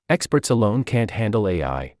Experts alone can't handle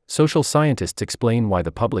AI. Social scientists explain why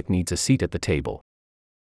the public needs a seat at the table.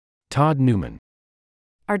 Todd Newman.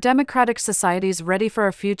 Are democratic societies ready for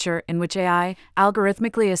a future in which AI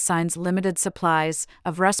algorithmically assigns limited supplies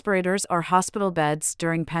of respirators or hospital beds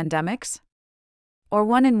during pandemics? Or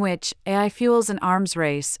one in which AI fuels an arms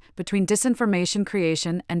race between disinformation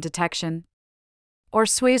creation and detection? Or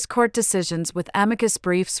sways court decisions with amicus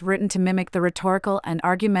briefs written to mimic the rhetorical and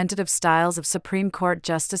argumentative styles of Supreme Court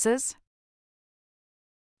justices?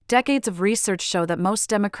 Decades of research show that most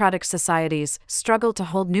democratic societies struggle to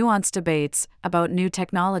hold nuanced debates about new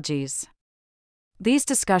technologies. These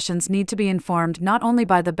discussions need to be informed not only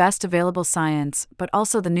by the best available science, but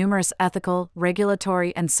also the numerous ethical,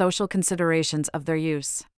 regulatory, and social considerations of their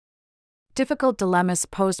use. Difficult dilemmas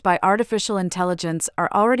posed by artificial intelligence are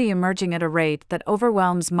already emerging at a rate that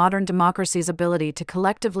overwhelms modern democracy's ability to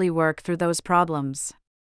collectively work through those problems.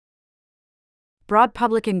 Broad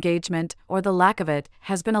public engagement, or the lack of it,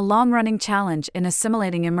 has been a long-running challenge in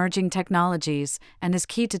assimilating emerging technologies and is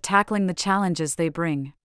key to tackling the challenges they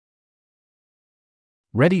bring.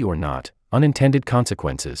 Ready or not, unintended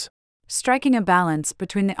consequences. Striking a balance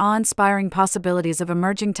between the awe-inspiring possibilities of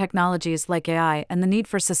emerging technologies like AI and the need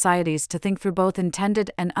for societies to think through both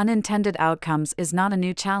intended and unintended outcomes is not a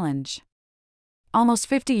new challenge. Almost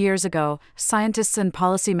 50 years ago, scientists and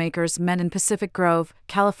policymakers met in Pacific Grove,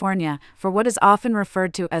 California, for what is often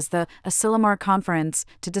referred to as the Asilomar Conference,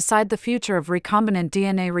 to decide the future of recombinant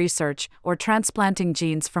DNA research, or transplanting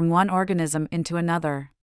genes from one organism into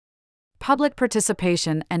another. Public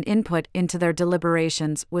participation and input into their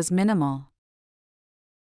deliberations was minimal.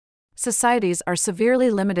 Societies are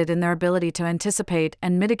severely limited in their ability to anticipate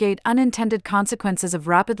and mitigate unintended consequences of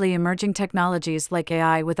rapidly emerging technologies like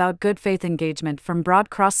AI without good faith engagement from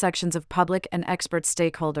broad cross-sections of public and expert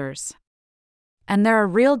stakeholders. And there are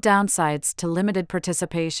real downsides to limited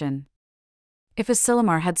participation. If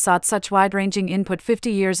Asilomar had sought such wide-ranging input 50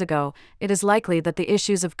 years ago, it is likely that the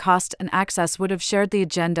issues of cost and access would have shared the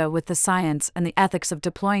agenda with the science and the ethics of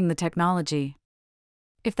deploying the technology.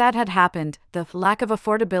 If that had happened, the lack of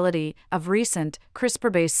affordability of recent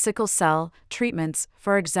CRISPR-based sickle cell treatments,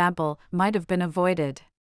 for example, might have been avoided.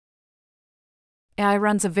 AI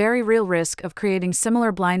runs a very real risk of creating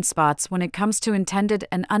similar blind spots when it comes to intended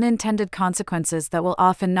and unintended consequences that will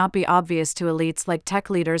often not be obvious to elites like tech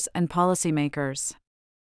leaders and policymakers.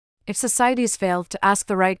 If societies fail to ask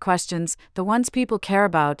the right questions, the ones people care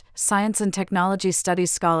about, science and technology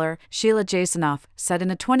studies scholar Sheila Jasanoff said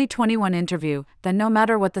in a 2021 interview, then no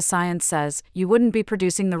matter what the science says, you wouldn't be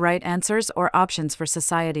producing the right answers or options for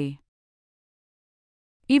society.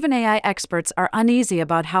 Even AI experts are uneasy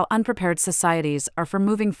about how unprepared societies are for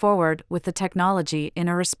moving forward with the technology in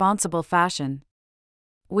a responsible fashion.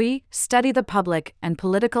 We study the public and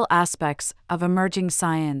political aspects of emerging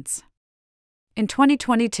science. In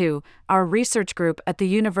 2022, our research group at the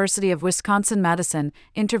University of Wisconsin-Madison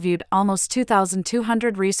interviewed almost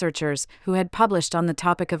 2,200 researchers who had published on the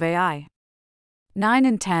topic of AI. 9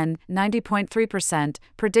 in 10, 90.3%,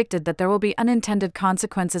 predicted that there will be unintended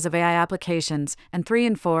consequences of AI applications, and 3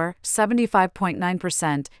 in 4,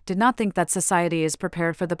 75.9%, did not think that society is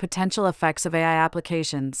prepared for the potential effects of AI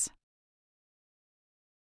applications.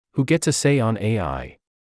 Who gets a say on AI?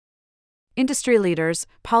 Industry leaders,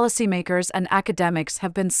 policymakers, and academics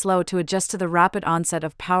have been slow to adjust to the rapid onset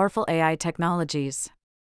of powerful AI technologies.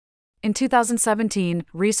 In 2017,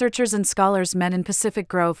 researchers and scholars met in Pacific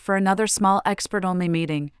Grove for another small expert-only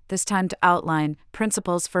meeting, this time to outline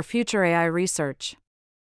principles for future AI research.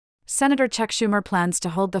 Senator Chuck Schumer plans to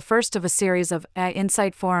hold the first of a series of AI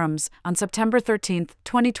Insight Forums on September 13,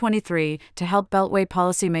 2023, to help Beltway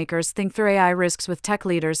policymakers think through AI risks with tech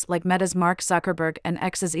leaders like Meta's Mark Zuckerberg and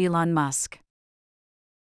X's Elon Musk.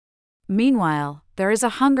 Meanwhile, there is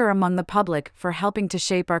a hunger among the public for helping to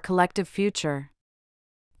shape our collective future.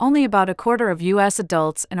 Only about a quarter of U.S.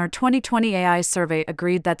 adults in our 2020 AI survey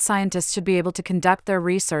agreed that scientists should be able to conduct their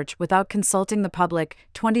research without consulting the public,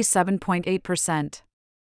 27.8%.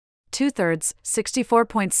 Two-thirds,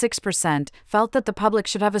 64.6%, felt that the public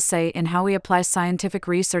should have a say in how we apply scientific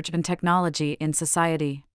research and technology in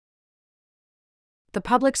society. The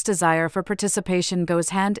public's desire for participation goes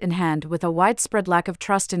hand in hand with a widespread lack of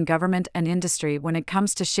trust in government and industry when it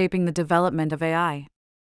comes to shaping the development of AI.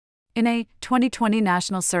 In a 2020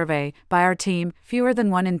 national survey by our team, fewer than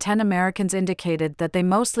 1 in 10 Americans indicated that they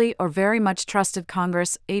mostly or very much trusted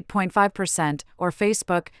Congress, 8.5%, or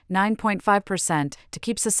Facebook, 9.5%, to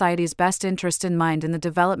keep society's best interest in mind in the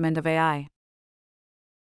development of AI.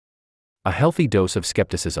 A healthy dose of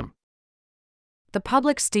skepticism. The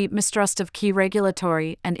public's deep mistrust of key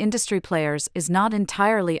regulatory and industry players is not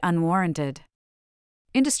entirely unwarranted.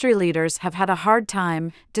 Industry leaders have had a hard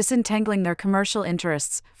time disentangling their commercial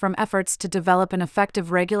interests from efforts to develop an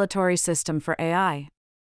effective regulatory system for AI.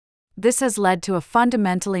 This has led to a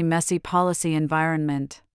fundamentally messy policy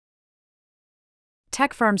environment.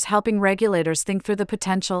 Tech firms helping regulators think through the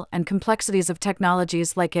potential and complexities of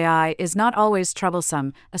technologies like AI is not always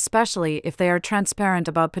troublesome, especially if they are transparent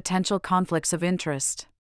about potential conflicts of interest.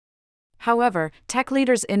 However, tech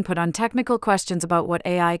leaders' input on technical questions about what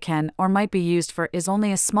AI can or might be used for is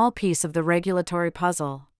only a small piece of the regulatory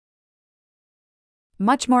puzzle.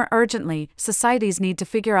 Much more urgently, societies need to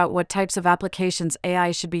figure out what types of applications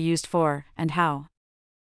AI should be used for, and how.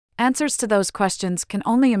 Answers to those questions can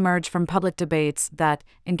only emerge from public debates that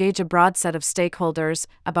engage a broad set of stakeholders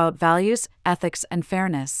about values, ethics, and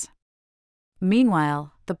fairness.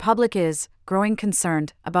 Meanwhile, the public is growing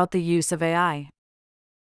concerned about the use of AI.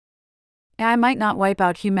 AI might not wipe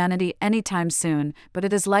out humanity anytime soon, but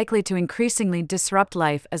it is likely to increasingly disrupt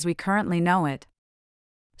life as we currently know it.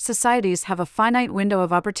 Societies have a finite window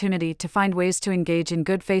of opportunity to find ways to engage in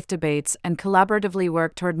good faith debates and collaboratively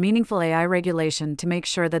work toward meaningful AI regulation to make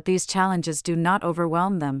sure that these challenges do not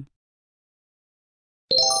overwhelm them.